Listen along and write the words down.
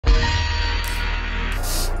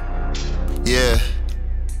Yeah.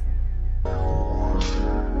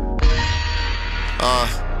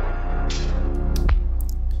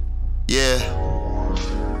 Yeah.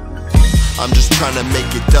 I'm just trying to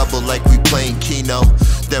make it double like we playing Keno,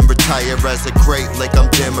 then retire as a great like I'm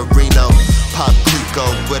Dan Marino. Pop Clico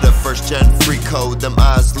with a first-gen free code, them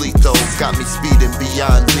eyes lethal, got me speeding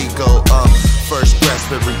beyond legal. First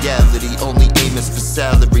grasp of reality, only aim is for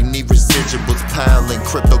salary, need residuals piling,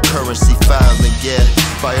 cryptocurrency filing, yeah.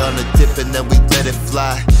 Buy on a dip and then we let it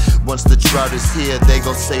fly. Once the drought is here, they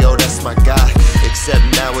gon' say, oh, that's my guy. Except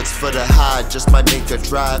now it's for the high, just might make a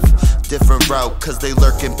drive. Different route, cause they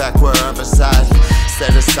lurking back where I reside.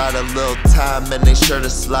 Set aside a little time and they sure to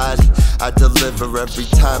slide. I deliver every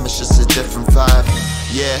time, it's just a different vibe.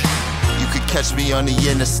 Yeah, you could catch me on the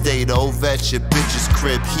interstate, over at your bitch's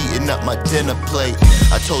crib, heating up my dinner plate.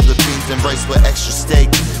 I told her beans and rice with extra steak.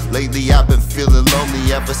 Lately I've been feeling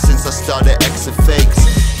lonely ever since I started Xing fakes.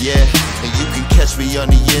 Yeah, and you can catch me on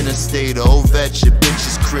the interstate, over at your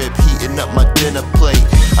bitch's crib, heating up my dinner plate.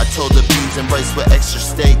 I told her beans and rice with extra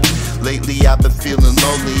steak. Lately I've been feeling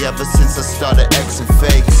lonely ever since I started Xing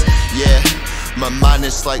fakes. Yeah, my mind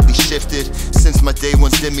is slightly shifted. Since my day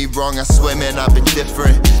ones did me wrong, I swear man I've been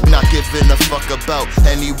different. Not giving a fuck about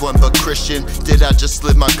anyone but Christian. Did I just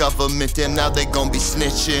slip my government? Damn, now they gon' be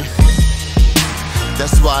snitching.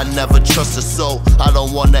 That's why I never trust a soul. I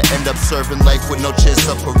don't wanna end up serving life with no chance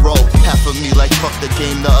of parole. Half of me like fuck the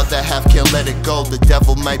game, the other half can't let it go. The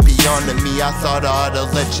devil might be on to me, I thought I oughta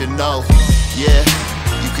let you know. Yeah,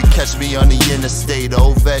 you could catch me on the interstate,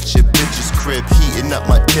 over at your bitch's crib, heating up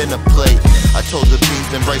my dinner plate. I told her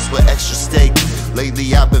beans and rice with extra steak.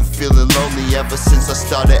 Lately I've been feeling lonely ever since I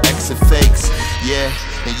started Xing fakes. Yeah,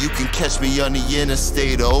 and you can catch me on the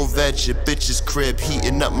interstate, over at your bitch's crib,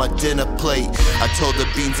 heating up my dinner plate. I told her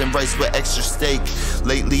beans and rice with extra steak.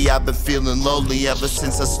 Lately I've been feeling lonely ever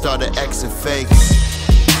since I started Xing fakes.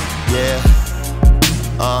 Yeah,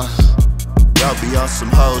 y'all be on some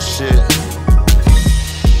hoe shit.